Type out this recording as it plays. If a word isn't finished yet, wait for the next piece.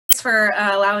thanks for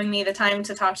allowing me the time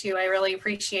to talk to you. I really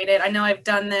appreciate it. I know I've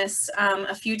done this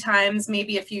a few times,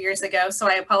 maybe a few years ago, so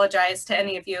I apologize to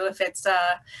any of you if it's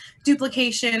a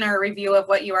duplication or a review of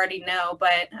what you already know,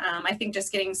 but I think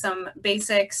just getting some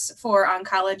basics for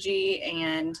oncology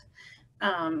and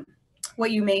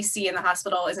what you may see in the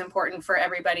hospital is important for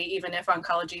everybody, even if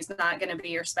oncology is not going to be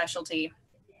your specialty.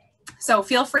 So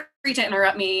feel free to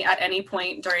interrupt me at any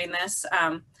point during this.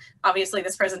 Obviously,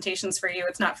 this presentation is for you.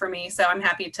 It's not for me. So I'm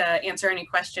happy to answer any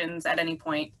questions at any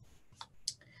point.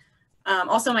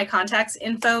 Also, my contacts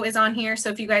info is on here. So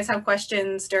if you guys have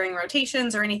questions during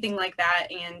rotations or anything like that,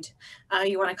 and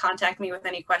you want to contact me with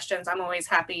any questions, I'm always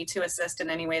happy to assist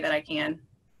in any way that I can.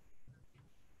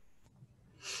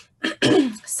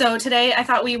 So today I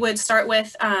thought we would start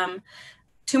with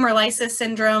tumor lysis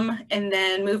syndrome and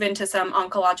then move into some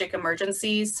oncologic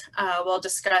emergencies. We'll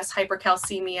discuss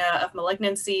hypercalcemia of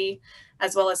malignancy,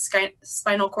 as well as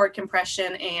spinal cord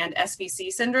compression and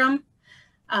SVC syndrome.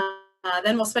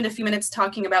 Then we'll spend a few minutes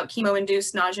talking about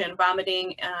chemo-induced nausea and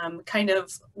vomiting, kind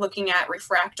of looking at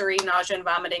refractory nausea and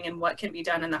vomiting and what can be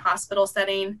done in the hospital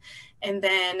setting. And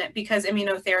then because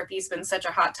immunotherapy has been such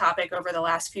a hot topic over the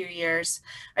last few years,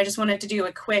 I just wanted to do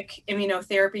a quick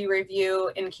immunotherapy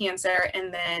review in cancer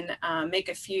and then make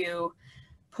a few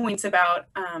points about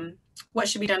what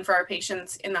should be done for our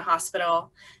patients in the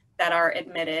hospital that are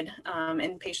admitted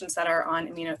and patients that are on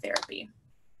immunotherapy.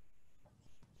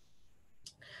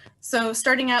 So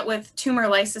starting out with tumor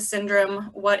lysis syndrome,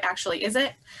 what actually is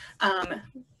it?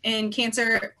 In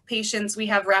cancer patients, we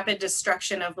have rapid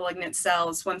destruction of malignant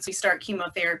cells once we start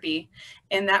chemotherapy,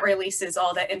 and that releases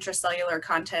all the intracellular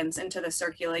contents into the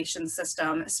circulation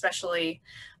system, especially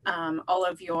all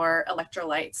of your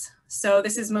electrolytes. So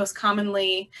this is most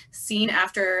commonly seen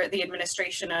after the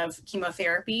administration of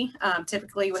chemotherapy,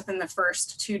 typically within the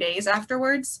first 2 days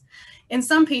afterwards. In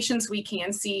some patients, we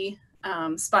can see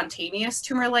spontaneous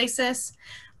tumor lysis.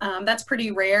 That's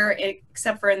pretty rare,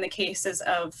 except for in the cases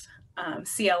of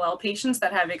CLL patients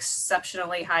that have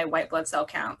exceptionally high white blood cell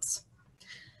counts.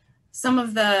 Some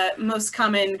of the most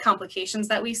common complications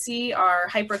that we see are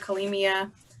hyperkalemia,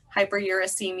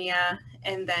 hyperuricemia,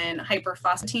 and then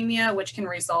hyperphosphatemia, which can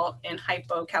result in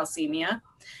hypocalcemia.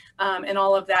 And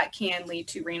all of that can lead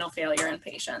to renal failure in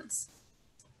patients.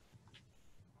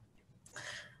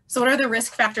 So what are the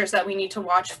risk factors that we need to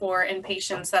watch for in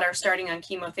patients that are starting on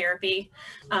chemotherapy?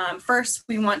 First,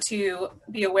 we want to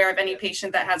be aware of any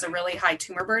patient that has a really high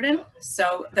tumor burden.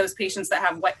 So those patients that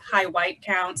have high white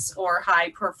counts or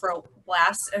high peripheral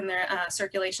blasts in their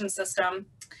circulation system.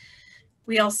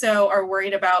 We also are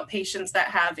worried about patients that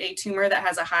have a tumor that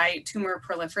has a high tumor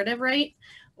proliferative rate,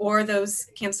 or those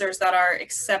cancers that are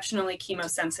exceptionally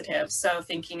chemosensitive. So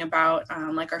thinking about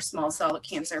like our small cell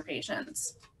cancer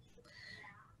patients.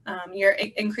 Your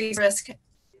increased risk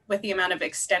with the amount of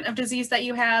extent of disease that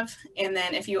you have. And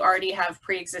then if you already have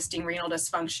pre-existing renal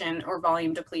dysfunction or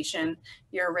volume depletion,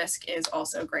 your risk is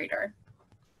also greater.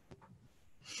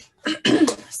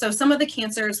 So some of the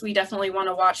cancers we definitely want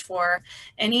to watch for: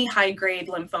 any high-grade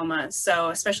lymphomas. So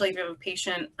especially if you have a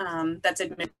patient that's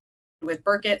admitted with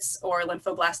Burkitt's or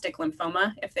lymphoblastic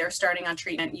lymphoma, if they're starting on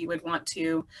treatment, you would want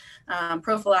to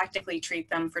prophylactically treat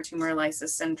them for tumor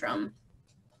lysis syndrome.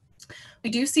 We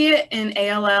do see it in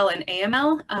ALL and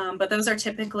AML, but those are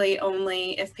typically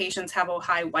only if patients have a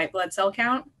high white blood cell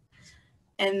count.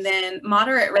 And then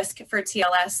moderate risk for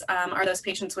TLS are those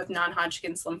patients with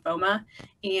non-Hodgkin's lymphoma.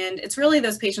 And it's really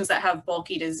those patients that have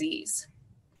bulky disease.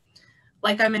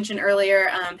 Like I mentioned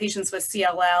earlier, patients with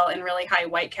CLL and really high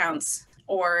white counts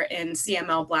or in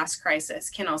CML blast crisis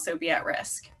can also be at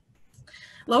risk.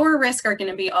 Lower risk are going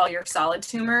to be all your solid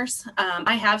tumors.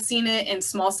 I have seen it in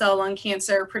small cell lung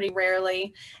cancer pretty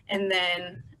rarely. And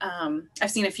then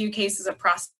I've seen a few cases of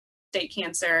prostate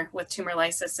cancer with tumor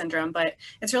lysis syndrome, but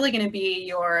it's really going to be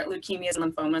your leukemias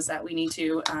and lymphomas that we need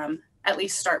to at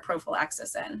least start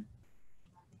prophylaxis in.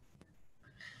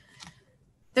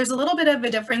 There's a little bit of a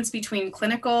difference between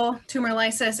clinical tumor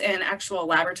lysis and actual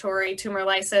laboratory tumor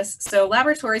lysis. So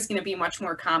laboratory is going to be much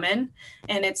more common,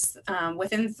 and it's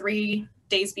within 3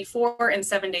 days before and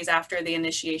 7 days after the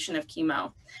initiation of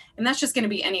chemo. And that's just going to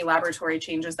be any laboratory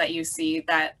changes that you see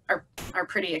that are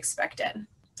pretty expected.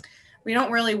 We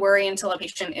don't really worry until a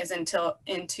patient is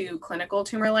into clinical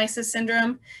tumor lysis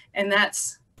syndrome, and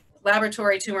that's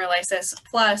laboratory tumor lysis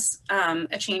plus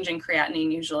a change in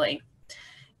creatinine usually.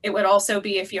 It would also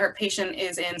be if your patient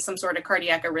is in some sort of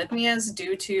cardiac arrhythmias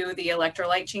due to the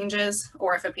electrolyte changes,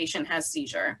 or if a patient has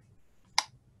seizure.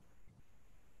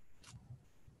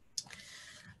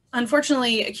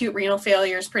 Unfortunately, acute renal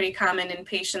failure is pretty common in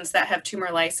patients that have tumor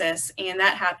lysis, and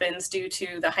that happens due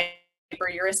to the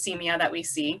hyperuricemia that we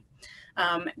see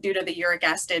due to the uric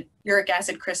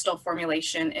acid crystal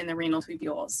formulation in the renal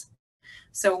tubules.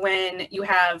 So when you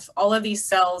have all of these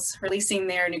cells releasing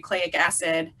their nucleic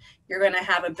acid, you're going to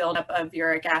have a buildup of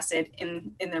uric acid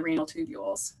in the renal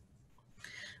tubules.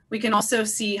 We can also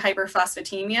see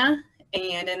hyperphosphatemia,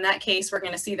 and in that case, we're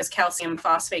going to see this calcium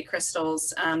phosphate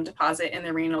crystals deposit in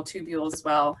the renal tubules as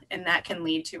well, and that can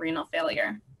lead to renal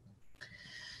failure.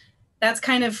 That's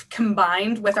kind of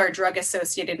combined with our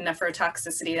drug-associated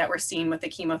nephrotoxicity that we're seeing with the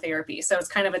chemotherapy. So it's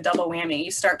kind of a double whammy.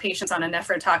 You start patients on a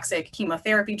nephrotoxic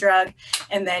chemotherapy drug,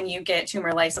 and then you get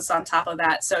tumor lysis on top of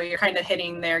that. So you're kind of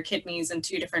hitting their kidneys in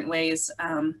two different ways,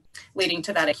 leading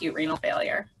to that acute renal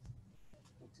failure.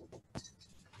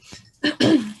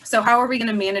 So how are we going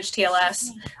to manage TLS?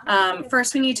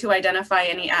 First, we need to identify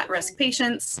any at-risk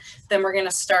patients. Then we're going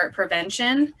to start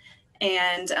prevention.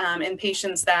 And in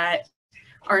patients that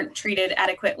aren't treated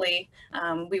adequately,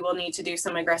 we will need to do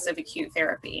some aggressive acute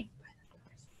therapy.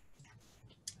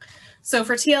 So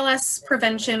for TLS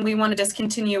prevention, we want to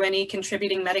discontinue any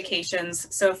contributing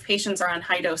medications. So if patients are on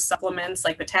high-dose supplements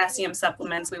like potassium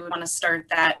supplements, we would want to start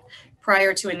that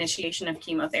prior to initiation of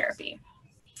chemotherapy.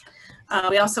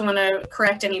 We also want to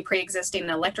correct any pre-existing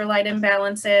electrolyte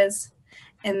imbalances.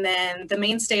 And then the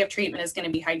mainstay of treatment is going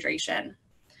to be hydration.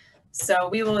 So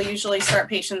we will usually start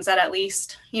patients at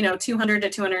least, 200 to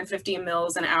 250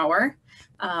 mils an hour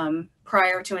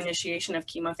prior to initiation of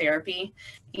chemotherapy.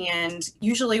 And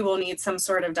usually we'll need some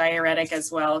sort of diuretic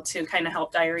as well to kind of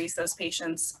help diurese those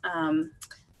patients.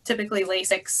 Typically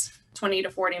Lasix, 20 to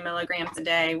 40 milligrams a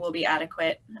day will be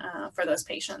adequate for those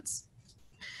patients.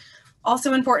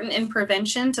 Also important in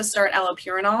prevention to start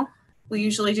allopurinol. We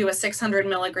usually do a 600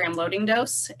 milligram loading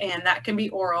dose, and that can be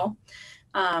oral.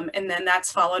 And then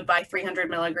that's followed by 300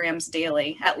 milligrams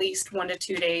daily, at least 1 to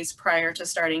 2 days prior to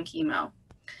starting chemo.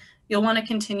 You'll want to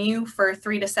continue for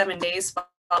 3 to 7 days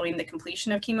following the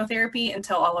completion of chemotherapy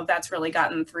until all of that's really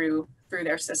gotten through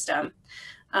their system.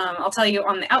 I'll tell you,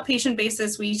 on the outpatient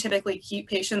basis, we typically keep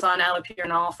patients on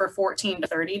allopurinol for 14 to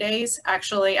 30 days,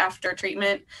 actually, after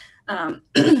treatment,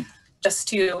 just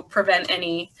to prevent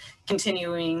any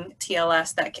continuing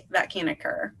TLS that can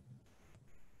occur.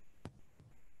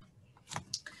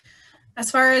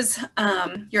 As far as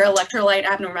your electrolyte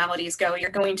abnormalities go, you're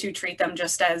going to treat them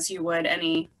just as you would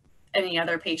any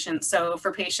other patient. So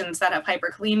for patients that have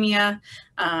hyperkalemia,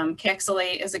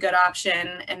 Caxylate is a good option,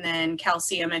 and then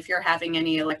calcium if you're having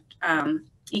any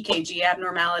EKG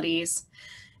abnormalities.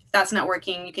 If that's not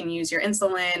working, you can use your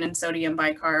insulin and sodium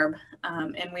bicarb,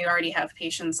 and we already have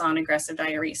patients on aggressive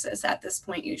diuresis at this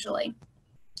point usually.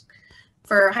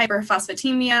 For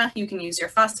hyperphosphatemia, you can use your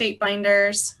phosphate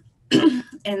binders.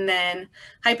 And then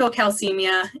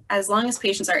hypocalcemia, as long as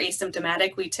patients are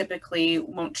asymptomatic, we typically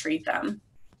won't treat them.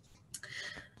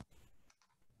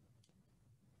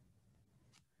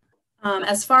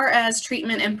 As far as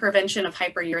treatment and prevention of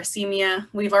hyperuricemia,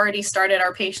 we've already started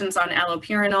our patients on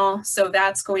allopurinol, so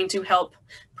that's going to help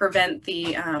prevent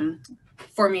the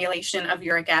formulation of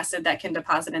uric acid that can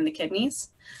deposit in the kidneys.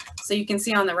 So you can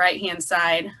see on the right-hand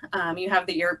side, you have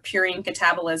the purine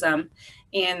catabolism,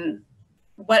 and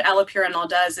what allopurinol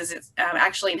does is it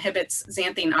actually inhibits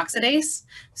xanthine oxidase.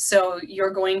 So you're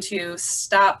going to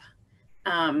stop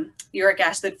uric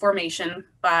acid formation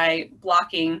by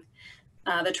blocking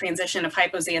the transition of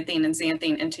hypoxanthine and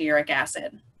xanthine into uric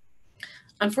acid.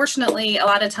 Unfortunately, a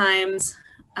lot of times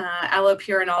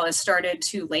allopurinol is started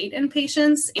too late in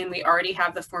patients, and we already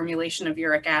have the formulation of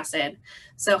uric acid.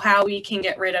 So how we can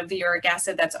get rid of the uric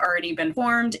acid that's already been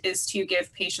formed is to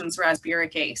give patients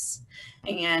rasburicase.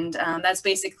 And that's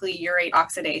basically urate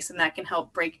oxidase, and that can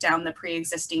help break down the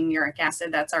pre-existing uric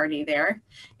acid that's already there.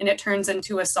 And it turns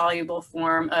into a soluble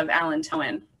form of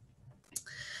allantoin.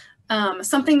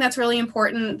 Something that's really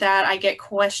important that I get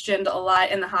questioned a lot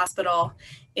in the hospital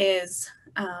is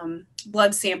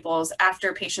blood samples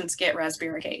after patients get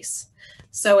rasburicase.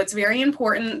 So it's very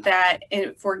important that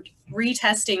for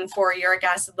retesting for uric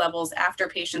acid levels after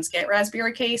patients get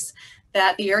rasburicase,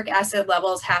 that the uric acid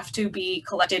levels have to be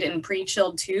collected in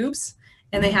pre-chilled tubes,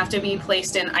 and they have to be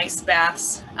placed in ice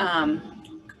baths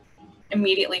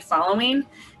immediately following.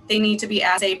 They need to be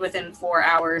assayed within 4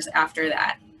 hours after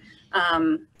that.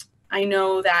 I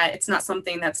know that it's not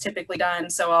something that's typically done,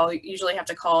 so I'll usually have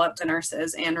to call up the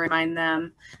nurses and remind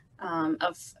them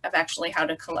of actually how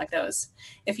to collect those.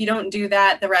 If you don't do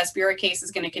that, the rasburicase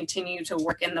is going to continue to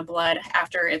work in the blood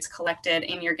after it's collected,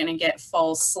 and you're going to get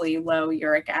falsely low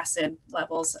uric acid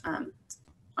levels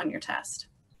on your test.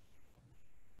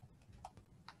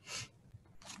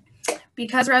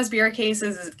 Because rasburicase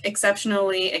is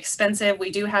exceptionally expensive,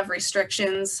 we do have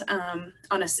restrictions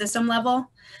on a system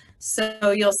level. So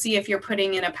you'll see if you're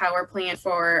putting in a power plant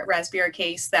for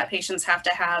rasburicase that patients have to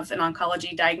have an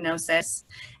oncology diagnosis,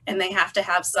 and they have to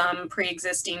have some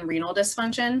pre-existing renal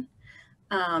dysfunction.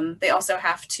 They also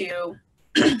have to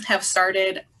have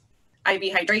started IV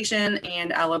hydration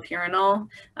and allopurinol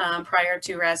prior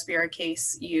to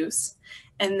rasburicase use.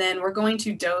 And then we're going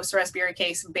to dose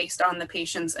rasburicase based on the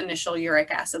patient's initial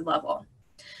uric acid level.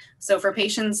 So for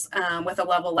patients with a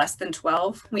level less than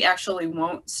 12, we actually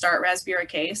won't start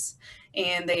rasburicase,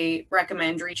 and they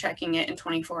recommend rechecking it in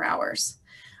 24 hours.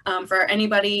 For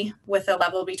anybody with a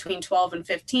level between 12 and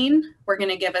 15, we're going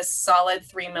to give a solid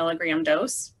 3 milligram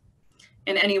dose.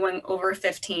 And anyone over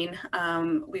 15,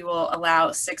 we will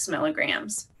allow 6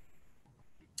 milligrams.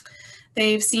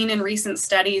 They've seen in recent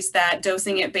studies that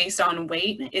dosing it based on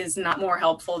weight is not more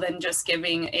helpful than just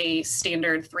giving a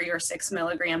standard 3 or 6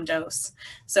 milligram dose.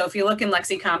 So if you look in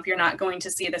LexiComp, you're not going to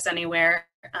see this anywhere,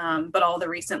 but all the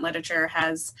recent literature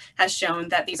has shown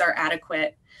that these are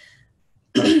adequate.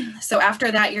 So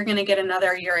after that, you're going to get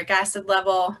another uric acid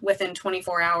level within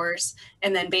 24 hours.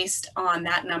 And then based on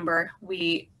that number,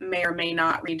 we may or may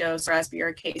not redose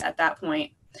rasburicase at that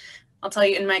point. I'll tell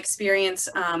you, in my experience,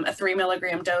 a 3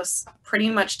 milligram dose pretty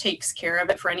much takes care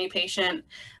of it for any patient.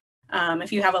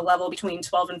 If you have a level between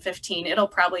 12 and 15, it'll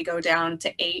probably go down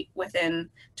to 8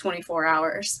 within 24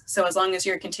 hours. So as long as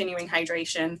you're continuing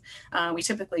hydration, we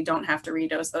typically don't have to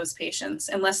redose those patients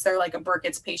unless they're like a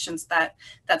Burkitt's patients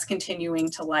that's continuing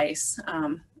to lyse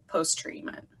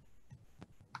post-treatment.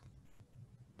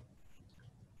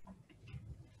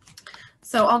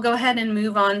 So I'll go ahead and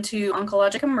move on to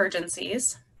oncologic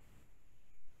emergencies.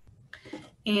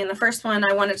 And the first one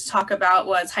I wanted to talk about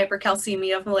was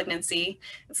hypercalcemia of malignancy.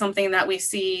 It's something that we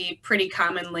see pretty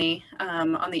commonly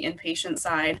on the inpatient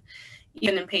side,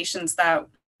 even in patients that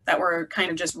we're kind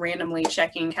of just randomly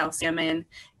checking calcium in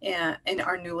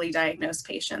our newly diagnosed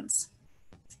patients.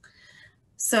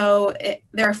 So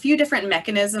there are a few different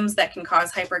mechanisms that can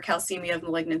cause hypercalcemia of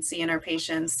malignancy in our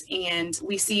patients, and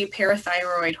we see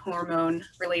parathyroid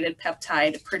hormone-related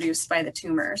peptide produced by the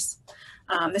tumors.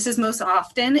 This is most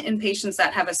often in patients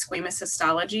that have a squamous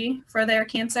histology for their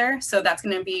cancer. So that's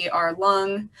going to be our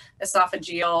lung,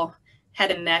 esophageal,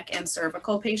 head and neck, and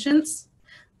cervical patients.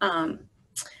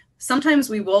 Sometimes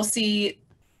we will see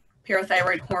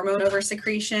parathyroid hormone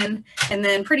oversecretion, and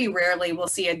then pretty rarely we'll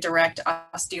see a direct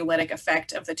osteolytic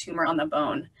effect of the tumor on the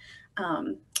bone.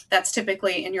 That's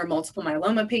typically in your multiple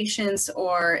myeloma patients,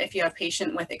 or if you have a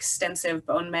patient with extensive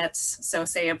bone mets, so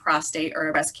say a prostate or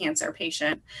a breast cancer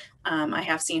patient, I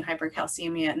have seen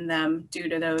hypercalcemia in them due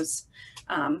to those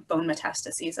bone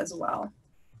metastases as well.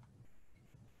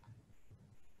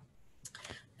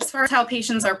 As far as how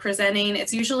patients are presenting,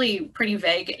 it's usually pretty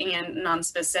vague and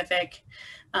nonspecific,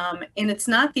 and it's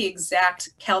not the exact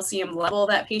calcium level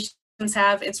that patients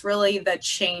have. It's really the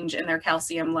change in their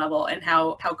calcium level and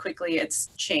how quickly it's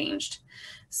changed.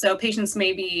 So patients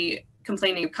may be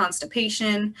complaining of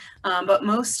constipation, but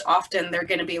most often they're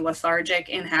going to be lethargic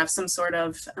and have some sort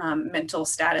of mental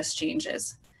status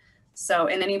changes. So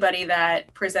in anybody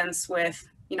that presents with,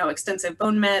 extensive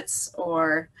bone mets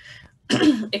or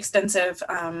extensive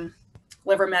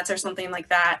liver mets or something like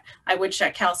that, I would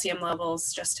check calcium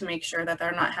levels just to make sure that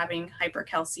they're not having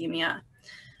hypercalcemia.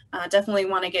 Definitely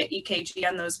want to get EKG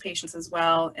on those patients as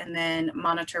well, and then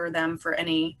monitor them for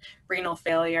any renal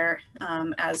failure,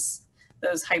 as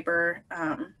those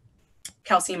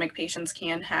hypercalcemic patients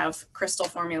can have crystal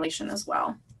formulation as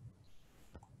well.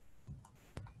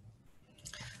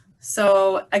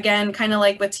 So again, kind of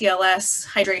like with TLS,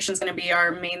 hydration is going to be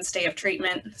our mainstay of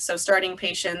treatment. So starting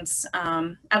patients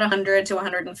at 100 to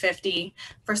 150.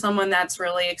 For someone that's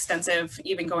really extensive,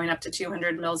 even going up to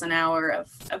 200 mils an hour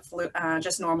of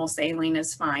just normal saline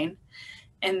is fine.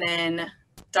 And then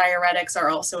diuretics are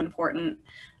also important.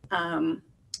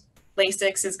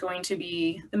 Lasix is going to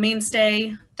be the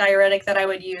mainstay diuretic that I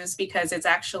would use because it's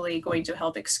actually going to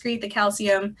help excrete the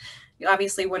calcium. You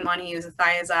obviously wouldn't want to use a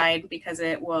thiazide because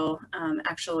it will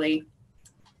actually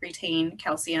retain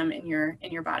calcium in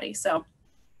your body. So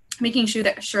making sure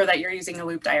that you're using a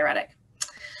loop diuretic.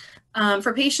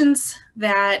 For patients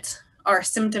that are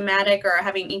symptomatic or are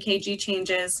having EKG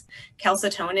changes,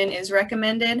 calcitonin is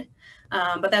recommended,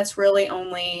 but that's really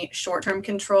only short-term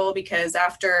control because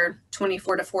after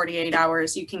 24 to 48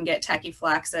 hours, you can get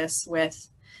tachyphylaxis with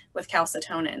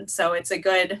calcitonin. So it's a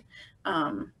good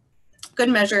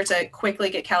measure to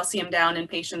quickly get calcium down in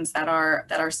patients that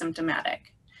are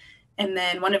symptomatic. And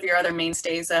then one of your other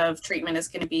mainstays of treatment is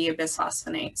going to be a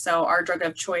bisphosphonate. So our drug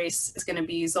of choice is going to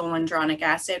be zoledronic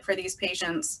acid for these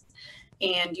patients.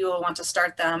 And you will want to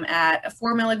start them at a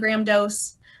 4 milligram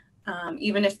dose.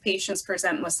 Even if patients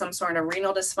present with some sort of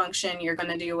renal dysfunction, you're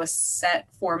going to do a set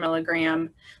 4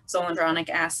 milligram zoledronic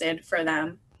acid for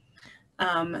them.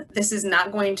 This is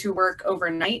not going to work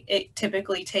overnight. It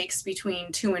typically takes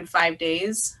between 2 and 5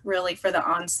 days, really, for the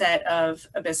onset of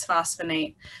a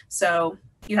bisphosphonate. So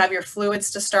you have your fluids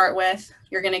to start with.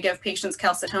 You're going to give patients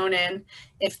calcitonin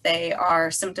if they are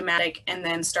symptomatic, and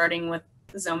then starting with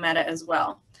Zometa as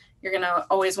well. You're going to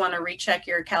always want to recheck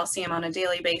your calcium on a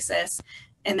daily basis.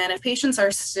 And then if patients are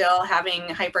still having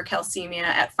hypercalcemia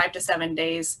at 5 to 7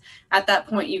 days, at that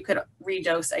point you could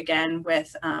redose again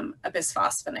with a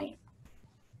bisphosphonate.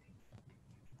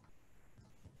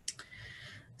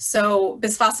 So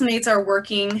bisphosphonates are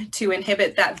working to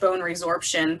inhibit that bone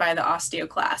resorption by the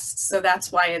osteoclasts. So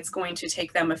that's why it's going to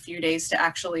take them a few days to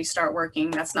actually start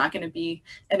working. That's not going to be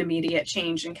an immediate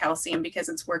change in calcium because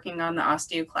it's working on the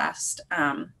osteoclast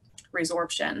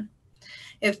resorption.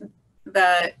 If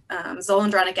the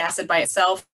zoledronic acid by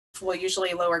itself will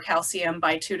usually lower calcium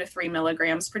by 2 to 3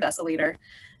 milligrams per deciliter.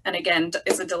 And again,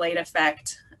 is a delayed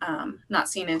effect, not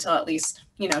seen until at least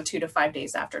 2 to 5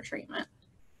 days after treatment.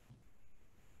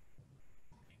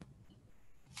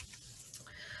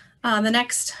 The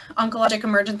next oncologic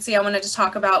emergency I wanted to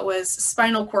talk about was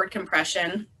spinal cord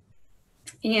compression.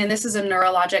 And this is a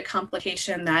neurologic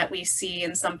complication that we see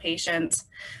in some patients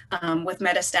with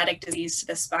metastatic disease to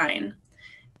the spine.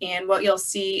 And what you'll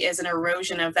see is an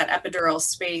erosion of that epidural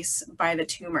space by the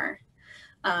tumor.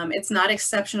 It's not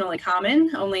exceptionally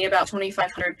common, only about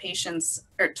 2,500 patients,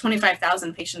 or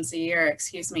 25,000 patients a year,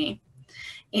 excuse me.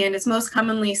 And it's most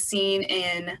commonly seen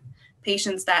in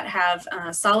patients that have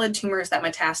solid tumors that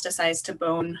metastasize to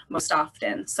bone most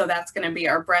often. So that's going to be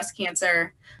our breast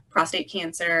cancer, prostate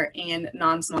cancer, and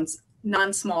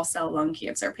non-small cell lung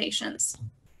cancer patients.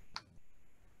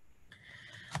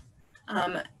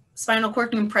 Spinal cord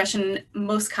compression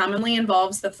most commonly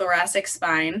involves the thoracic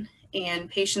spine, and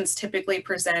patients typically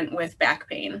present with back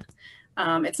pain.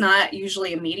 It's not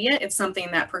usually immediate. It's something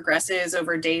that progresses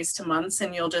over days to months,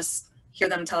 and you'll just hear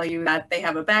them tell you that they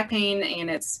have a back pain and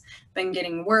it's been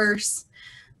getting worse.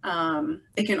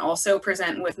 They can also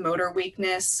present with motor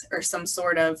weakness or some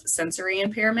sort of sensory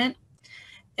impairment.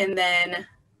 And then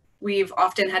we've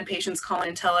often had patients call in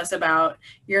and tell us about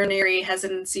urinary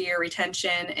hesitancy or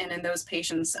retention. And in those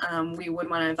patients, we would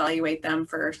want to evaluate them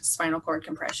for spinal cord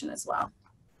compression as well.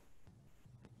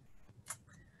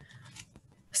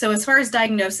 So as far as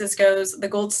diagnosis goes, the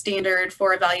gold standard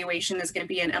for evaluation is going to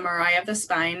be an MRI of the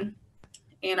spine.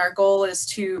 And our goal is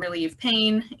to relieve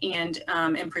pain and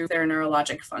improve their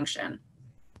neurologic function.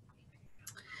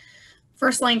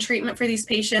 First line treatment for these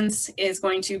patients is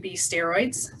going to be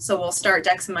steroids. So we'll start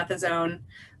dexamethasone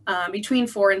between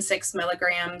 4 and 6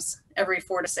 milligrams every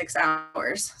 4 to 6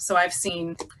 hours. So I've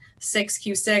seen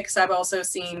 6Q6, I've also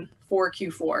seen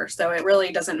 4Q4. So it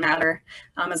really doesn't matter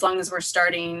as long as we're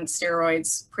starting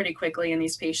steroids pretty quickly in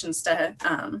these patients to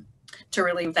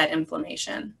relieve that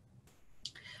inflammation.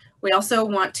 We also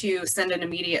want to send an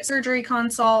immediate surgery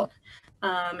consult,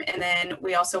 and then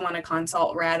we also want to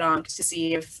consult rad-onc to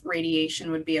see if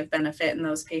radiation would be of benefit in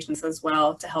those patients as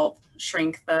well to help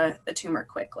shrink the tumor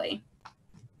quickly.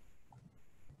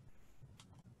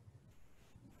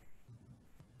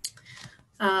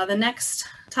 The next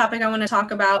topic I want to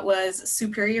talk about was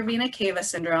superior vena cava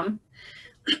syndrome,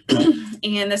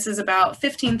 and this is about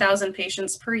 15,000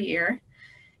 patients per year.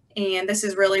 And this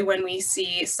is really when we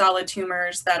see solid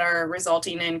tumors that are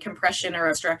resulting in compression or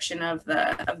obstruction of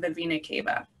the vena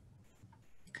cava.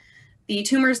 The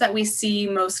tumors that we see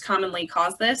most commonly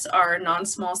cause this are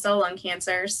non-small cell lung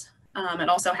cancers. It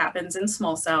also happens in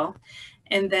small cell.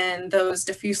 And then those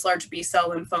diffuse large B-cell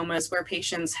lymphomas where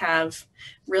patients have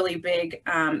really big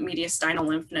mediastinal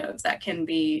lymph nodes that can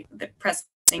be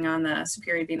pressing on the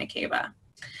superior vena cava.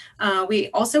 We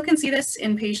also can see this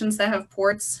in patients that have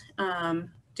ports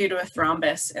due to a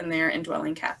thrombus in their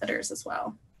indwelling catheters as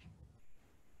well.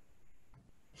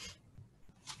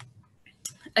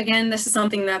 Again, this is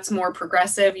something that's more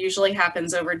progressive, usually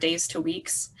happens over days to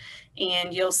weeks,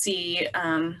 and you'll see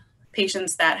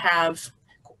patients that have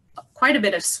quite a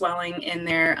bit of swelling in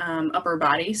their upper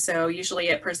body. So usually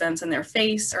it presents in their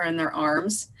face or in their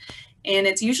arms, and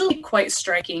it's usually quite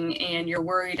striking and you're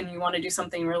worried and you want to do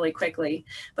something really quickly,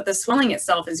 but the swelling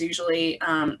itself is usually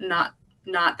not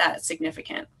that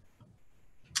significant.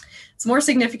 It's more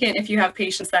significant if you have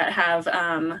patients that have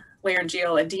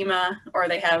laryngeal edema or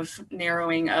they have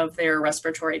narrowing of their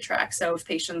respiratory tract. So if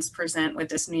patients present with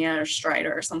dyspnea or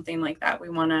stridor or something like that, we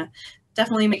want to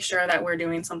definitely make sure that we're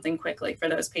doing something quickly for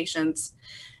those patients.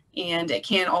 And it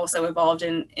can also evolve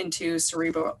into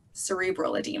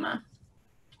cerebral edema.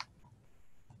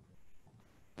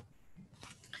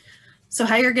 So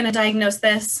how you're going to diagnose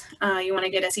this, you want to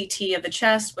get a CT of the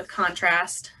chest with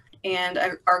contrast, and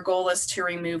our goal is to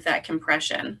remove that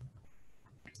compression.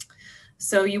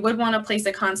 So you would want to place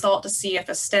a consult to see if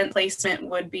a stent placement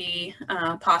would be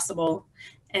possible.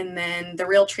 And then the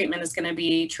real treatment is going to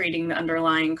be treating the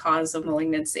underlying cause of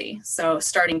malignancy. So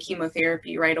starting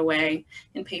chemotherapy right away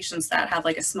in patients that have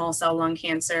like a small cell lung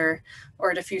cancer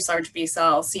or diffuse large B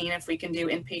cell, seeing if we can do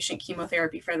inpatient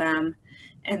chemotherapy for them,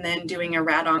 and then doing a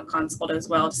rad-onc consult as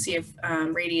well to see if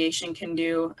radiation can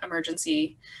do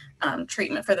emergency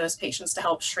treatment for those patients to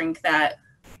help shrink that,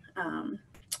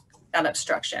 that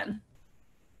obstruction.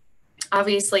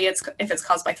 Obviously, if it's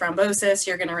caused by thrombosis,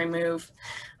 you're going to remove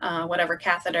whatever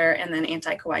catheter and then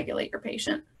anticoagulate your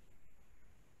patient.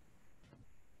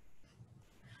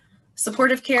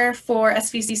 Supportive care for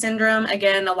SVC syndrome,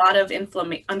 again, a lot of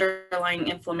underlying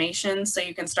inflammation, so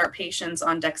you can start patients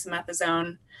on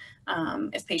dexamethasone.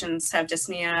 If patients have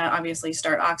dyspnea, obviously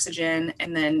start oxygen,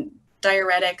 and then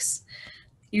diuretics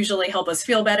usually help us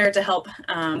feel better to help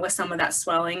with some of that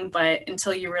swelling, but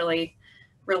until you really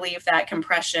relieve that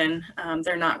compression,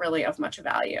 they're not really of much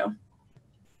value.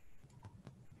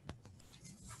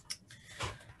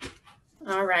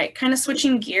 All right, kind of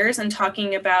switching gears and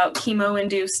talking about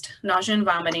chemo-induced nausea and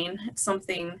vomiting. It's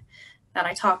something that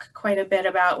I talk quite a bit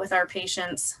about with our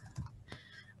patients.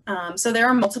 So there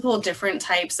are multiple different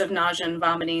types of nausea and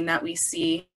vomiting that we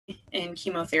see in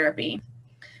chemotherapy.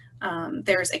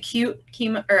 There's acute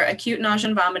nausea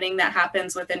and vomiting that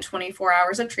happens within 24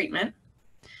 hours of treatment.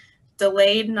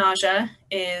 Delayed nausea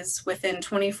is within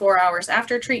 24 hours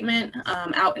after treatment,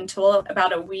 out until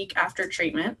about a week after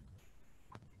treatment.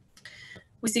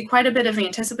 We see quite a bit of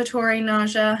anticipatory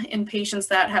nausea in patients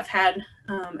that have had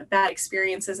bad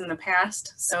experiences in the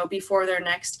past. So before their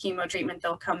next chemo treatment,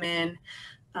 they'll come in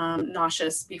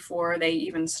nauseous before they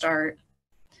even start.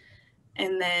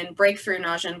 And then breakthrough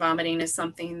nausea and vomiting is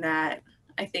something that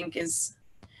I think is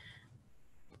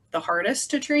the hardest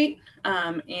to treat,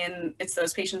 and it's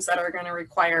those patients that are going to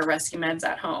require rescue meds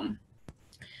at home.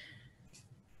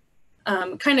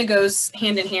 Kind of goes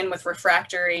hand in hand with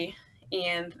refractory,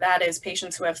 and that is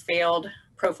patients who have failed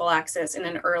prophylaxis in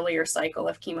an earlier cycle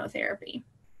of chemotherapy.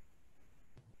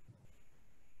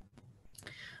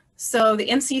 So the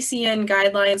NCCN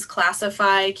guidelines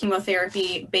classify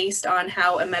chemotherapy based on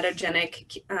how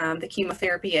emetogenic the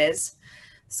chemotherapy is.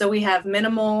 So we have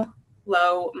minimal,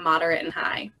 low, moderate, and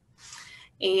high.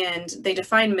 And they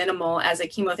define minimal as a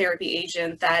chemotherapy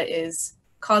agent that is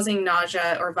causing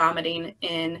nausea or vomiting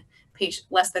in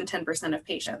less than 10% of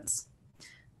patients.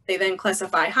 They then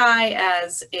classify high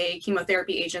as a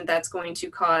chemotherapy agent that's going to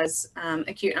cause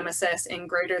acute MSS in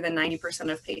greater than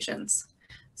 90% of patients.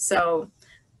 So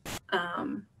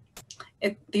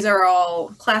these are all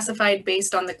classified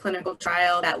based on the clinical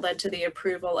trial that led to the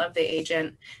approval of the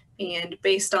agent, and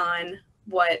based on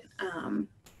what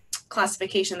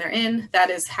classification they're in, that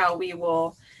is how we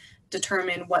will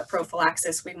determine what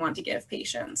prophylaxis we want to give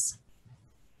patients.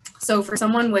 So for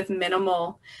someone with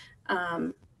minimal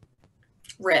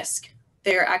risk,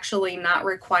 they're actually not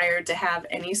required to have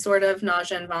any sort of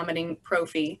nausea and vomiting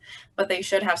prophy, but they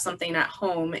should have something at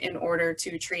home in order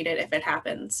to treat it if it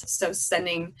happens. So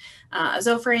sending a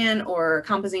Zofran or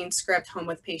Compazine script home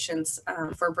with patients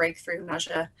for breakthrough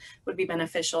nausea would be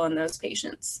beneficial in those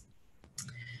patients.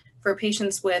 For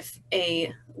patients with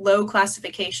a low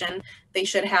classification, they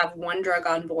should have one drug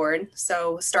on board.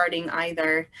 So starting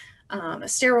either a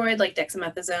steroid like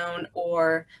dexamethasone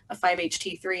or a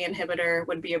 5-HT3 inhibitor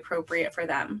would be appropriate for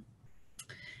them.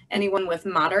 Anyone with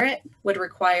moderate would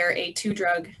require a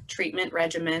 2-drug treatment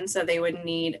regimen. So they would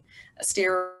need a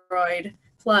steroid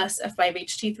plus a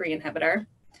 5-HT3 inhibitor.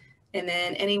 And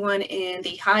then anyone in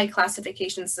the high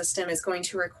classification system is going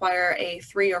to require a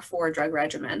 3 or 4 drug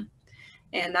regimen.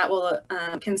 And that will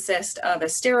consist of a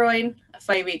steroid, a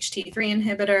 5-HT3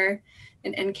 inhibitor,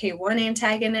 an NK1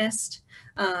 antagonist,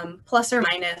 plus or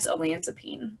minus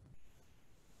olanzapine.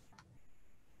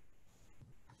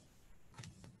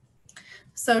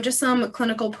 So just some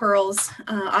clinical pearls.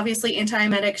 Obviously,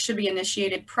 antiemetics should be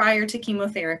initiated prior to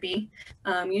chemotherapy,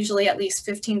 usually at least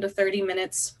 15 to 30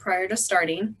 minutes prior to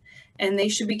starting, and they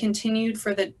should be continued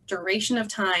for the duration of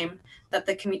time that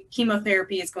the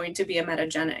chemotherapy is going to be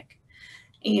emetogenic.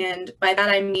 And by that,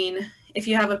 I mean, if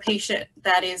you have a patient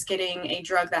that is getting a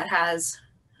drug that has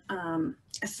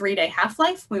a 3-day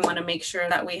half-life, we want to make sure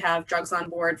that we have drugs on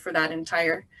board for that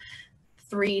entire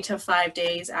 3 to 5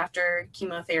 days after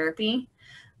chemotherapy.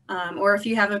 Or if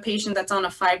you have a patient that's on a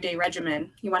 5-day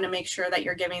regimen, you want to make sure that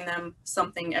you're giving them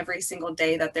something every single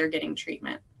day that they're getting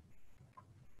treatment.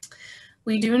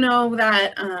 We do know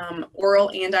that oral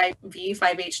and IV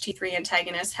 5-HT3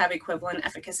 antagonists have equivalent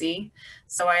efficacy.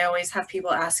 So I always have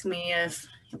people ask me if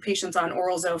patients on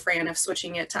oral Zofran, if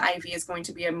switching it to IV is going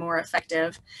to be more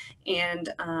effective.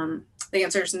 And the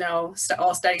answer is no.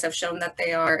 All studies have shown that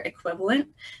they are equivalent.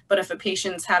 But if a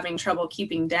patient's having trouble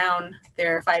keeping down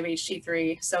their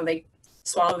 5-HT3, so they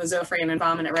swallow the Zofran and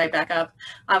vomit it right back up,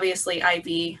 obviously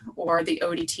IV or the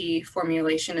ODT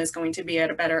formulation is going to be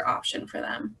a better option for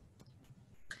them.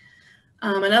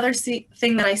 Another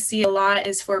thing that I see a lot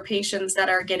is for patients that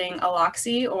are getting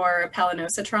Aloxi or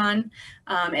palonosetron.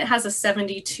 It has a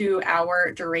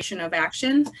 72-hour duration of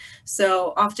action. So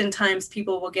oftentimes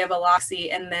people will give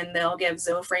Aloxi and then they'll give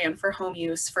Zofran for home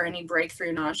use for any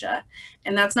breakthrough nausea.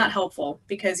 And that's not helpful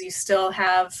because you still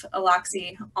have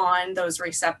Aloxi on those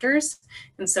receptors.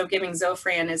 And so giving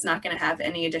Zofran is not going to have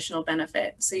any additional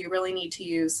benefit. So you really need to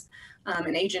use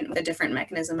an agent with a different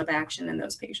mechanism of action in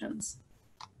those patients.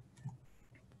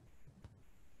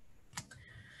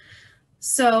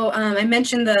 So I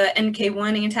mentioned the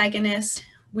NK1 antagonist.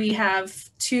 We have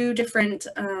 2 different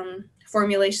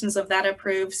formulations of that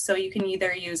approved. So you can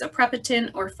either use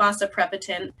aprepitant or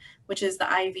fosaprepitant, which is the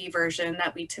IV version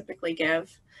that we typically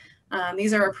give.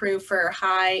 These are approved for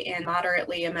high and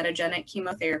moderately emetogenic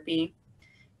chemotherapy.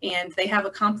 And they have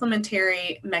a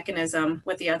complementary mechanism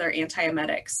with the other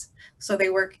antiemetics. So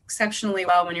they work exceptionally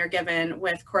well when you're given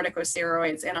with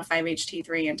corticosteroids and a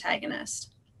 5-HT3 antagonist.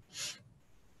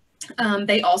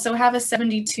 They also have a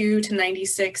 72 to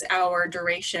 96 hour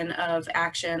duration of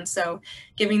action. So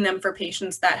giving them for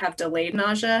patients that have delayed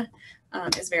nausea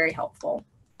is very helpful.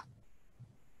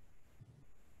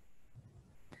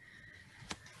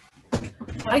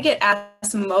 What I get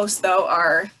asked most though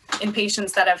are in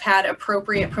patients that have had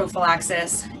appropriate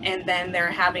prophylaxis and then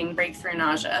they're having breakthrough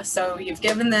nausea. So you've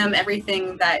given them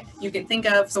everything that you can think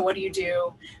of. So what do you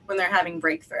do when they're having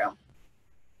breakthrough?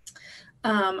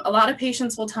 A lot of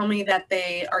patients will tell me that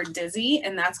they are dizzy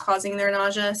and that's causing their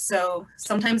nausea. So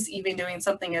sometimes even doing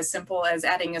something as simple as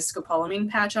adding a scopolamine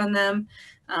patch on them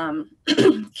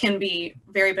can be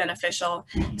very beneficial,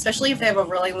 especially if they have a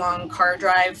really long car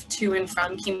drive to and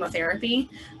from chemotherapy.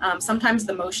 Sometimes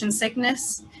the motion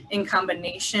sickness in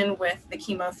combination with the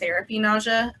chemotherapy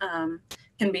nausea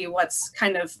can be what's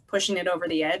kind of pushing it over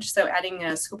the edge. So adding a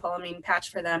scopolamine patch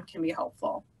for them can be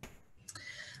helpful.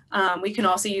 We can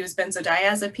also use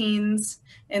benzodiazepines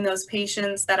in those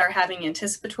patients that are having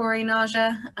anticipatory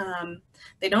nausea.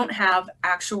 They don't have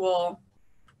actual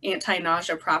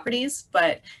anti-nausea properties,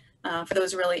 but for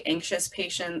those really anxious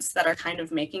patients that are kind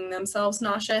of making themselves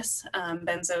nauseous,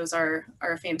 benzos are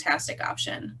a fantastic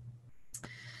option.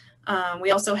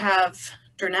 We also have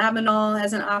dronabinol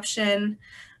as an option.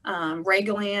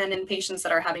 Reglan in patients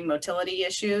that are having motility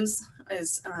issues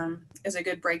is a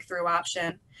good breakthrough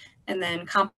option. And then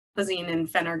Compazine and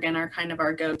Phenergan are kind of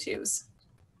our go-tos.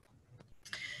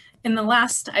 In the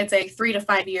last, I'd say 3 to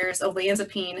 5 years,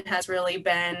 olanzapine has really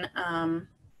been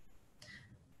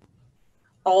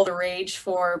all the rage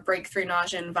for breakthrough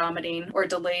nausea and vomiting or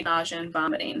delayed nausea and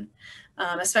vomiting,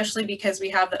 especially because we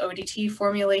have the ODT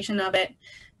formulation of it.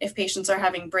 If patients are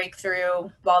having breakthrough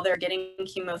while they're getting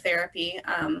chemotherapy,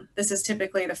 this is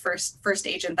typically the first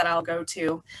agent that I'll go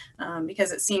to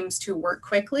because it seems to work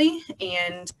quickly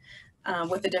and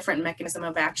with a different mechanism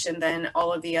of action than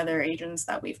all of the other agents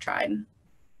that we've tried.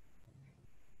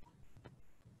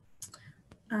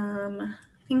 I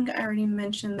think I already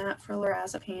mentioned that for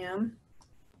lorazepam.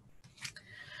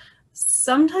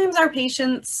 Sometimes our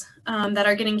patients that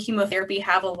are getting chemotherapy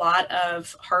have a lot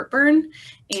of heartburn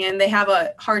and they have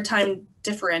a hard time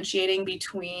differentiating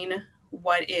between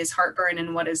what is heartburn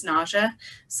and what is nausea.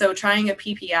 So trying a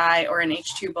PPI or an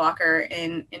H2 blocker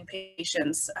in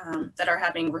patients that are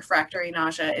having refractory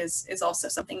nausea is also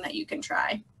something that you can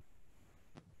try.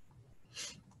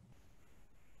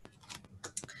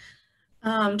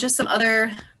 Just some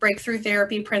other breakthrough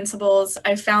therapy principles.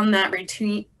 I found that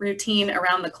routine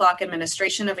around the clock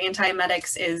administration of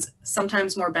antiemetics is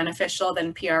sometimes more beneficial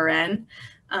than PRN.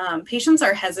 Patients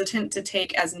are hesitant to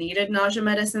take as needed nausea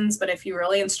medicines, but if you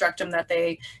really instruct them that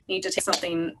they need to take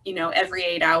something, every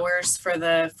 8 hours for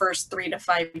the first 3 to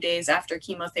 5 days after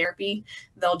chemotherapy,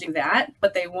 they'll do that,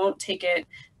 but they won't take it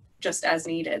just as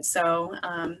needed. So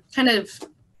kind of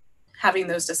having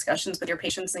those discussions with your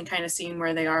patients and kind of seeing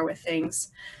where they are with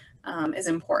things is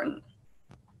important.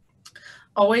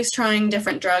 Always trying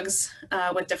different drugs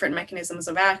with different mechanisms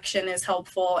of action is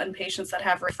helpful in patients that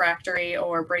have refractory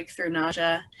or breakthrough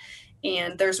nausea.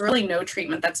 And there's really no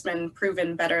treatment that's been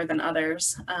proven better than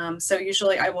others. So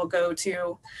usually I will go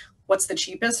to what's the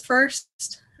cheapest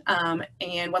first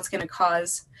and what's going to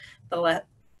cause the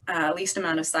least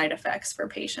amount of side effects for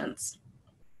patients.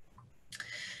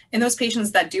 In those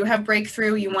patients that do have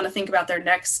breakthrough, you want to think about their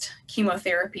next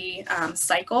chemotherapy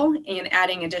cycle and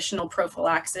adding additional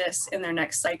prophylaxis in their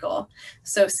next cycle.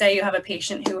 So say you have a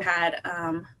patient who had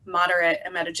moderate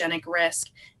emetogenic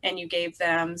risk and you gave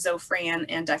them Zofran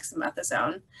and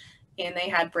dexamethasone and they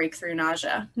had breakthrough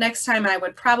nausea. Next time I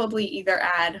would probably either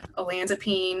add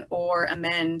olanzapine or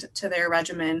amend to their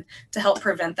regimen to help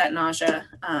prevent that nausea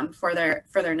for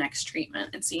their next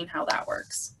treatment, and seeing how that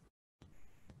works.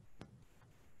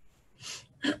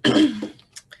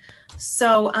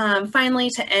 So finally,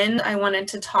 to end, I wanted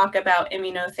to talk about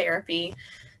immunotherapy,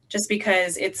 just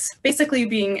because it's basically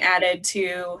being added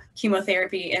to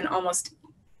chemotherapy in almost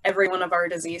every one of our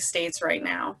disease states right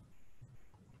now.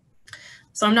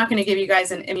 So I'm not going to give you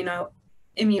guys an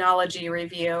immunology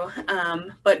review,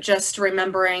 but just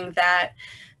remembering that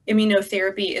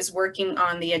immunotherapy is working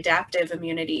on the adaptive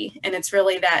immunity, and it's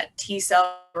really that T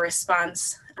cell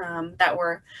response that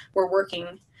we're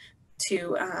working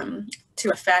to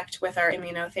affect with our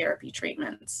immunotherapy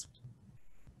treatments.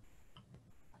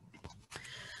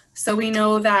 So we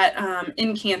know that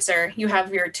in cancer, you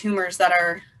have your tumors that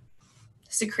are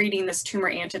secreting this tumor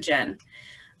antigen.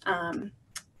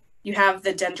 You have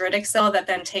the dendritic cell that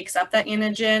then takes up that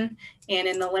antigen, and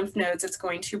in the lymph nodes, it's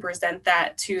going to present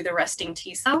that to the resting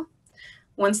T cell.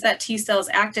 Once that T cell is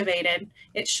activated,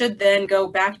 it should then go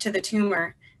back to the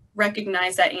tumor,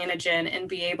 recognize that antigen, and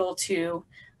be able to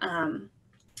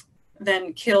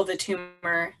then kill the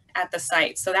tumor at the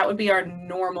site. So that would be our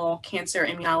normal cancer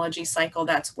immunology cycle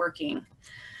that's working.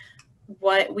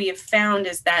 What we have found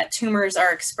is that tumors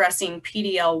are expressing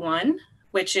PD-L1,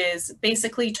 which is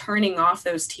basically turning off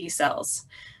those T cells.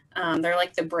 They're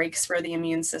like the brakes for the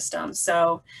immune system.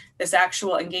 So this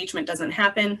actual engagement doesn't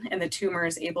happen and the tumor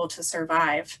is able to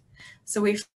survive. So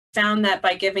we've found that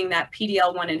by giving that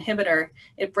PD-L1 inhibitor,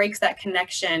 it breaks that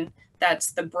connection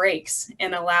that's the brakes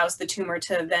and allows the tumor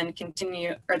to then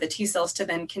continue, or the T cells to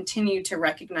then continue to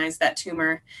recognize that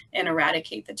tumor and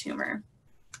eradicate the tumor.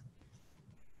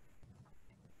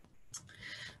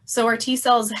 So our T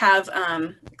cells have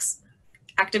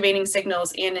activating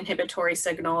signals and inhibitory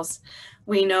signals.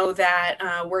 We know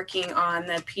that working on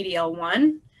the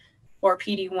PD-L1 or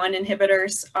PD-1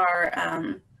 inhibitors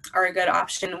are a good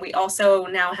option. We also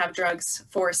now have drugs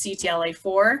for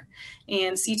CTLA-4,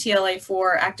 and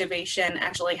CTLA-4 activation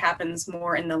actually happens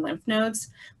more in the lymph nodes,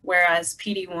 whereas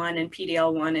PD-1 and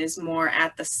PD-L1 is more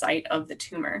at the site of the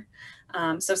tumor.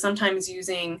 So sometimes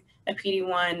using a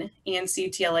PD-1 and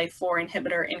CTLA-4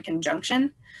 inhibitor in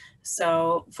conjunction.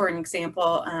 So for an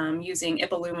example, using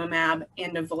ipilimumab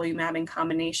and nivolumab in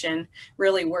combination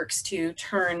really works to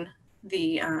turn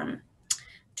the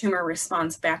tumor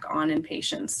response back on in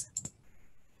patients.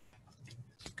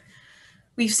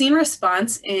 We've seen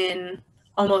response in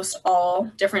almost all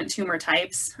different tumor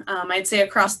types. I'd say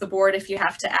across the board, if you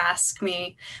have to ask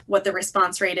me what the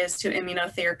response rate is to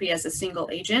immunotherapy as a single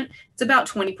agent, it's about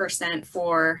 20%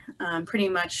 for pretty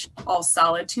much all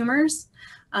solid tumors.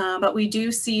 But we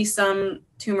do see some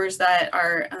tumors that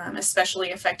are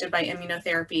especially affected by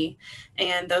immunotherapy,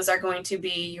 and those are going to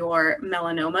be your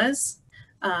melanomas,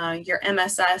 your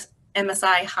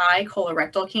MSI high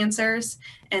colorectal cancers,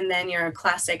 and then your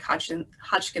classic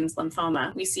Hodgkin's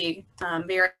lymphoma. We see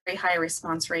very high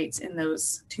response rates in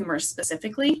those tumors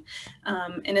specifically.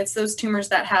 And it's those tumors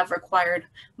that have required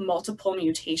multiple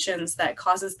mutations that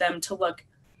causes them to look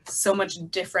so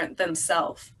much different than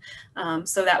self.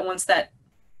 So that once that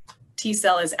T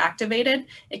cell is activated,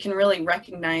 it can really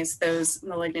recognize those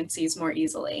malignancies more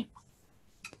easily.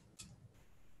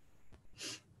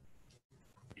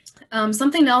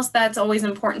 Something else that's always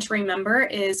important to remember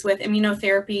is with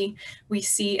immunotherapy, we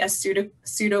see a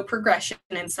pseudo progression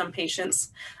in some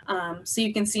patients. So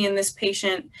you can see in this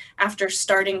patient, after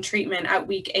starting treatment at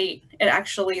week 8, it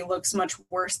actually looks much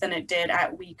worse than it did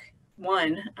at week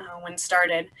 1 when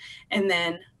started. And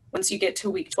then once you get to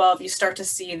week 12, you start to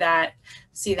see that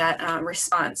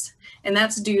response. And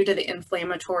that's due to the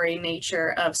inflammatory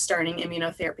nature of starting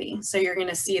immunotherapy. So you're going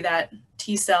to see that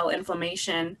T cell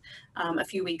inflammation a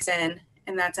few weeks in,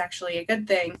 and that's actually a good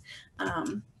thing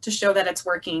to show that it's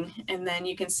working. And then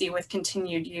you can see with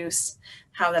continued use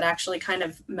how that actually kind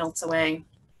of melts away.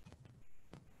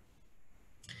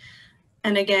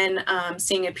 And again,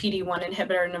 seeing a PD-1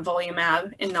 inhibitor,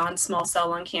 nivolumab, in non-small cell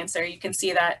lung cancer, you can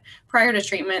see that prior to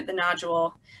treatment, the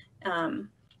nodule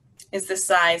is this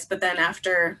size, but then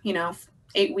after,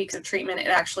 8 weeks of treatment, it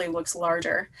actually looks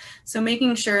larger. So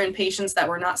making sure in patients that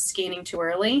we're not scanning too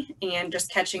early and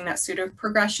just catching that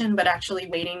pseudoprogression, but actually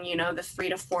waiting, the 3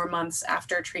 to 4 months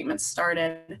after treatment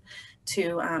started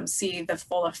to see the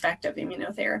full effect of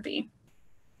immunotherapy.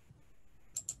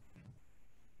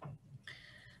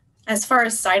 As far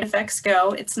as side effects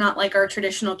go, it's not like our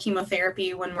traditional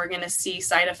chemotherapy when we're going to see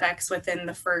side effects within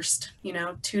the first,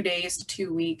 2 days to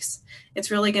 2 weeks.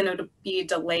 It's really going to be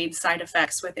delayed side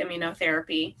effects with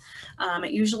immunotherapy.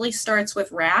 It usually starts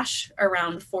with rash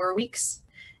around 4 weeks,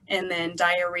 and then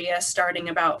diarrhea starting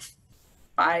about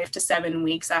 5 to 7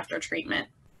 weeks after treatment.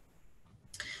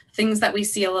 Things that we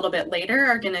see a little bit later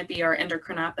are going to be our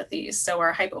endocrinopathies. So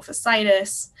our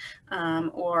hypophysitis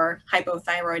or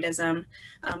hypothyroidism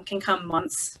can come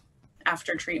months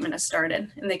after treatment has started,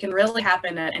 and they can really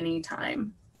happen at any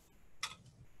time.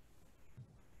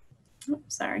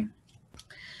 Sorry.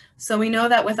 So we know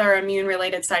that with our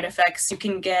immune-related side effects, you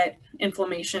can get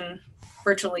inflammation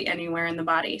virtually anywhere in the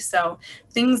body. So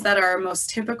things that are most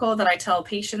typical that I tell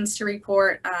patients to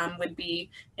report would be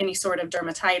any sort of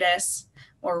dermatitis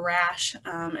or rash,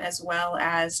 as well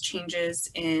as changes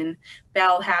in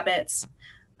bowel habits,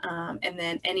 and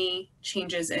then any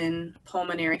changes in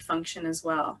pulmonary function as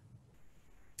well.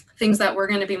 Things that we're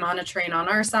going to be monitoring on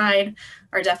our side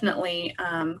are definitely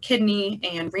kidney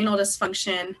and renal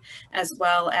dysfunction, as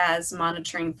well as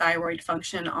monitoring thyroid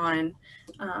function on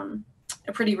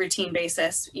a pretty routine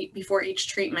basis. Before each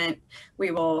treatment,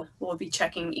 we'll be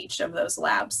checking each of those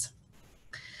labs.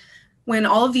 When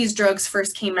all of these drugs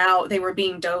first came out, they were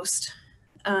being dosed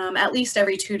at least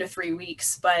every 2 to 3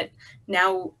 weeks. But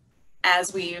now,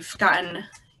 as we've gotten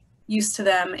used to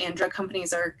them and drug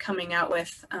companies are coming out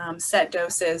with set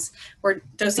doses, we're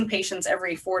dosing patients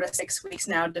every 4 to 6 weeks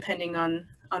now, depending on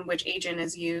which agent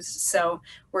is used. So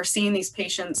we're seeing these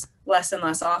patients less and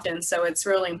less often. So it's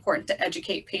really important to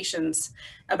educate patients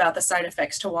about the side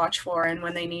effects to watch for and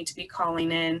when they need to be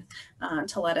calling in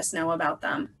to let us know about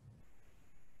them.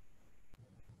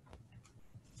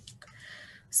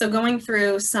 So going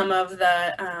through some of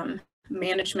the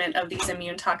management of these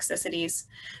immune toxicities,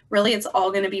 really it's all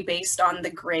going to be based on the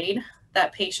grade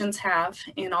that patients have,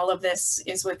 and all of this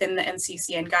is within the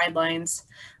NCCN guidelines.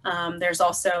 There's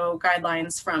also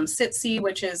guidelines from SITC,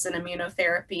 which is an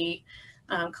immunotherapy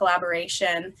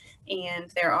collaboration,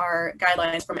 and there are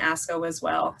guidelines from ASCO as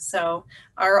well. So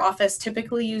our office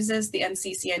typically uses the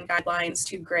NCCN guidelines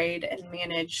to grade and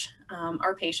manage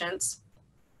our patients.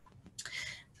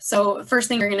 So first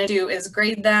thing you're going to do is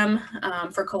grade them.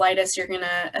 For colitis, you're going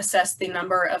to assess the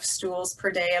number of stools per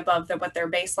day above what their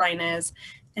baseline is.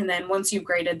 And then once you've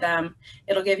graded them,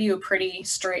 it'll give you a pretty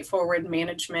straightforward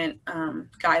management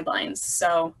guidelines.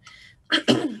 So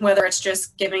whether it's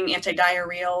just giving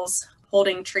antidiarrheals,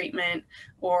 holding treatment,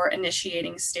 or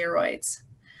initiating steroids.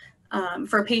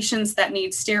 For patients that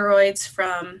need steroids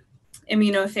from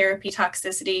immunotherapy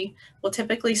toxicity, will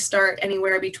typically start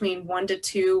anywhere between 1 to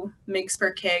 2 mg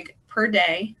per kg per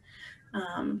day.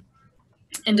 And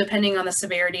depending on the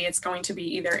severity, it's going to be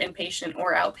either inpatient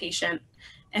or outpatient.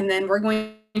 And then we're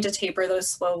going to taper those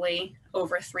slowly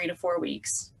over 3 to 4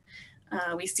 weeks.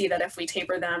 We see that if we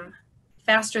taper them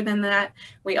faster than that,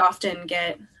 we often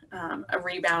get a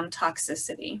rebound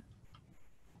toxicity.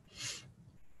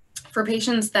 For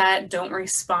patients that don't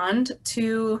respond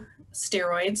to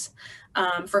steroids,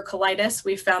 for colitis,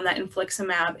 we found that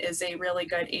infliximab is a really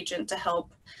good agent to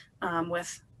help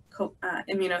with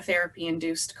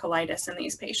immunotherapy-induced colitis in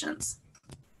these patients.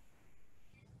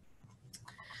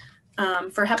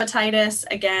 For hepatitis,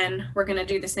 again, we're going to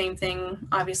do the same thing.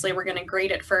 Obviously, we're going to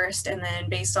grade it first, and then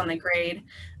based on the grade,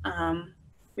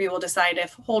 we will decide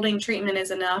if holding treatment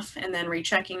is enough, and then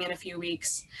rechecking in a few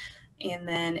weeks. And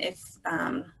then if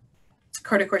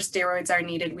corticosteroids are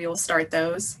needed, we will start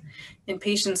those. In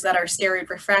patients that are steroid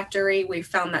refractory, we've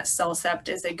found that Cellcept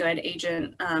is a good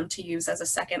agent to use as a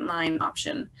second line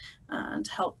option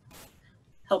to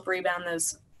help rebound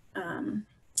those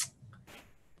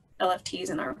LFTs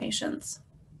in our patients.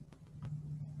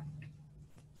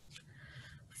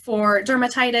 For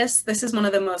dermatitis, this is one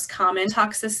of the most common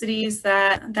toxicities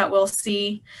that we'll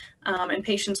see and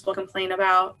patients will complain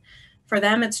about. For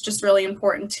them, it's just really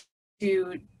important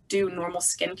to do normal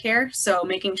skincare. So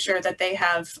making sure that they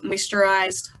have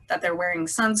moisturized, that they're wearing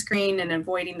sunscreen and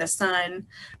avoiding the sun.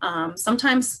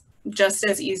 Sometimes just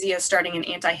as easy as starting an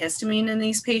antihistamine in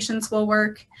these patients will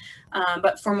work.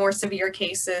 But for more severe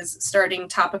cases, starting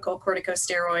topical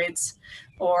corticosteroids,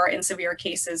 or in severe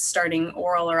cases, starting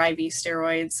oral or IV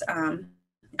steroids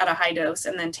at a high dose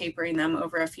and then tapering them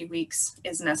over a few weeks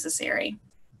is necessary.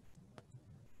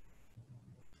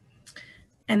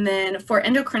 And then for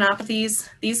endocrinopathies,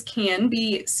 these can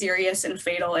be serious and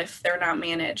fatal if they're not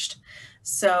managed.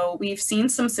 So we've seen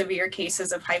some severe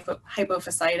cases of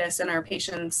hypophysitis in our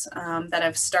patients that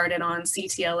have started on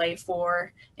CTLA-4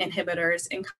 inhibitors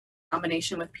in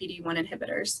combination with PD-1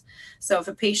 inhibitors. So if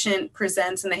a patient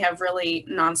presents and they have really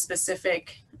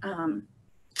nonspecific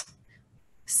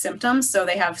symptoms, so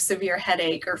they have severe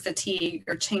headache or fatigue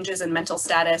or changes in mental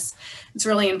status, it's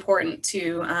really important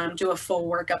to do a full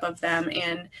workup of them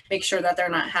and make sure that they're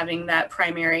not having that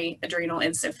primary adrenal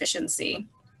insufficiency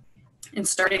and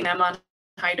starting them on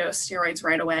high dose steroids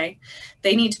right away.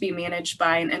 They need to be managed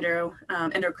by an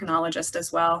endocrinologist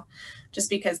as well, just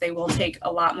because they will take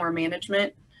a lot more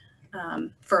management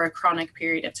for a chronic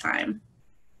period of time.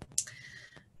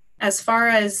 As far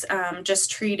as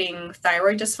just treating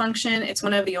thyroid dysfunction, it's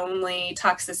one of the only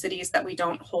toxicities that we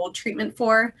don't hold treatment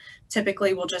for.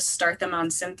 Typically, we'll just start them on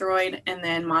Synthroid and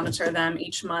then monitor them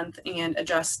each month and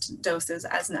adjust doses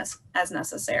as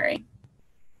necessary.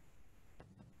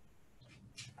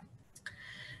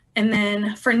 And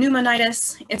then for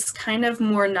pneumonitis, it's kind of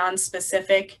more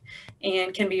nonspecific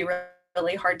and can be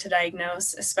really hard to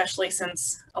diagnose, especially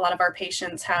since a lot of our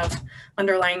patients have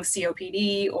underlying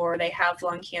COPD or they have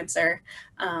lung cancer.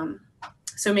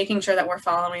 So making sure that we're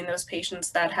following those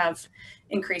patients that have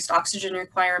increased oxygen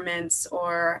requirements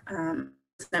or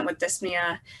present with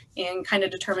dyspnea and kind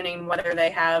of determining whether they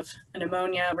have a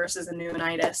pneumonia versus a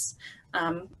pneumonitis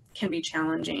can be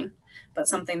challenging, but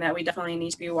something that we definitely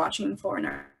need to be watching for in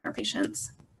our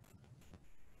patients.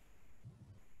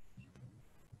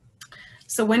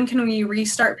 So when can we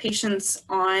restart patients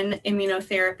on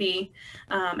immunotherapy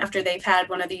after they've had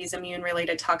one of these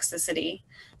immune-related toxicity?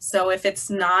 So if it's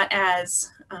not as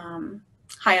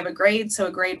high of a grade, so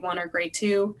a grade 1 or grade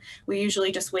 2, we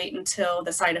usually just wait until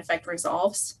the side effect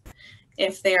resolves.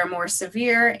 If they are more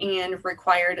severe and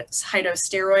required high-dose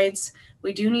steroids,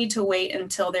 we do need to wait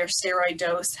until their steroid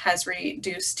dose has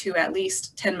reduced to at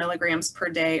least 10 milligrams per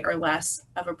day or less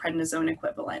of a prednisone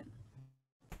equivalent.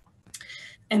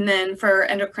 And then for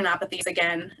endocrinopathies,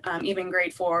 again, even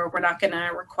grade 4, we're not going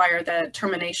to require the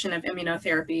termination of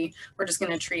immunotherapy. We're just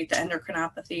going to treat the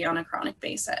endocrinopathy on a chronic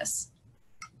basis.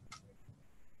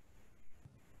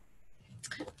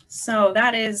 So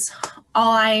that is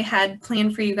all I had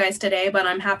planned for you guys today, but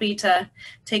I'm happy to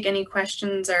take any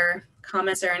questions or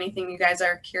comments or anything you guys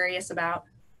are curious about.